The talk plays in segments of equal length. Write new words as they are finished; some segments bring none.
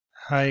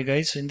Hi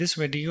guys, in this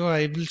video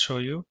I will show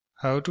you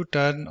how to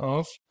turn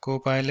off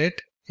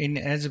Copilot in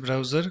Edge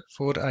browser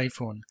for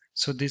iPhone.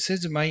 So this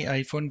is my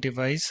iPhone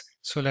device.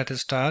 So let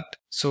us start.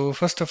 So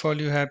first of all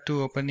you have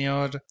to open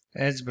your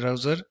Edge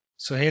browser.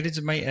 So here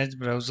is my Edge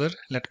browser.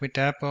 Let me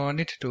tap on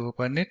it to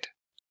open it.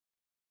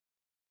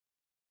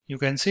 You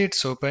can see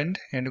it's opened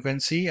and you can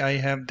see I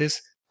have this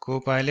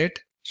Copilot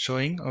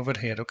showing over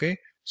here. Okay.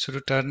 So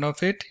to turn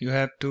off it you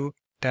have to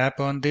tap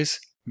on this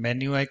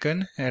menu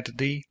icon at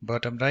the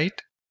bottom right.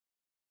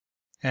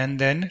 And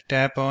then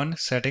tap on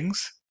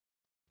Settings,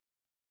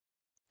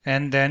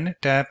 and then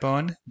tap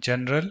on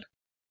General,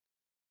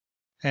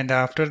 and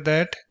after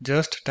that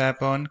just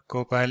tap on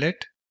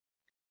Copilot.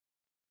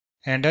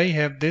 And I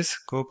have this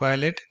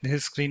Copilot,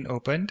 this screen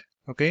opened,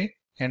 okay,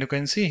 and you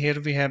can see here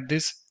we have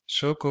this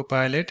Show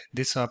Copilot,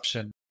 this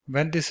option.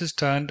 When this is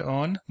turned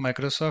on,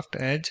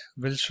 Microsoft Edge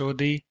will show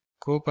the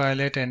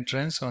Copilot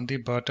entrance on the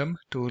bottom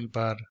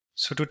toolbar.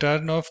 So to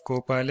turn off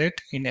Copilot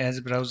in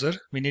Edge browser,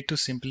 we need to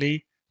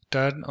simply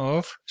turn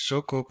off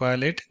Show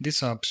Copilot,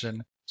 this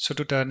option. So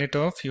to turn it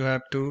off, you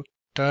have to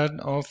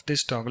turn off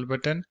this toggle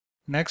button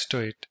next to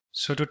it.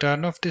 So to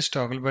turn off this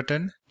toggle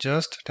button,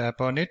 just tap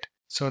on it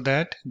so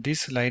that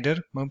this slider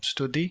moves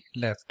to the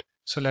left.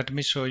 So let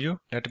me show you.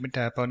 Let me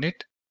tap on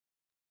it.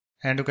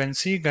 And you can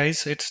see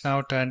guys, it's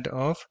now turned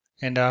off.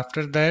 And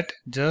after that,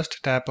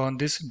 just tap on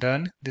this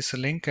done, this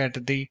link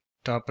at the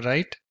top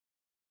right.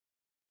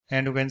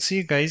 And you can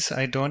see guys,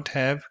 I don't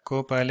have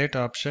Copilot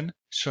option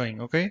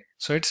showing, okay?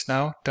 So it's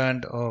now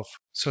turned off.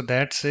 So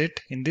that's it.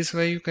 In this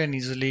way you can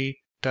easily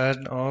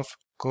turn off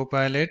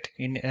Copilot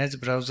in Edge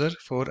browser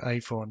for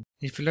iPhone.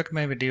 If you like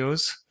my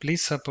videos,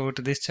 please support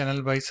this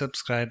channel by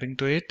subscribing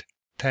to it.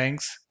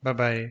 Thanks. Bye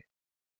bye.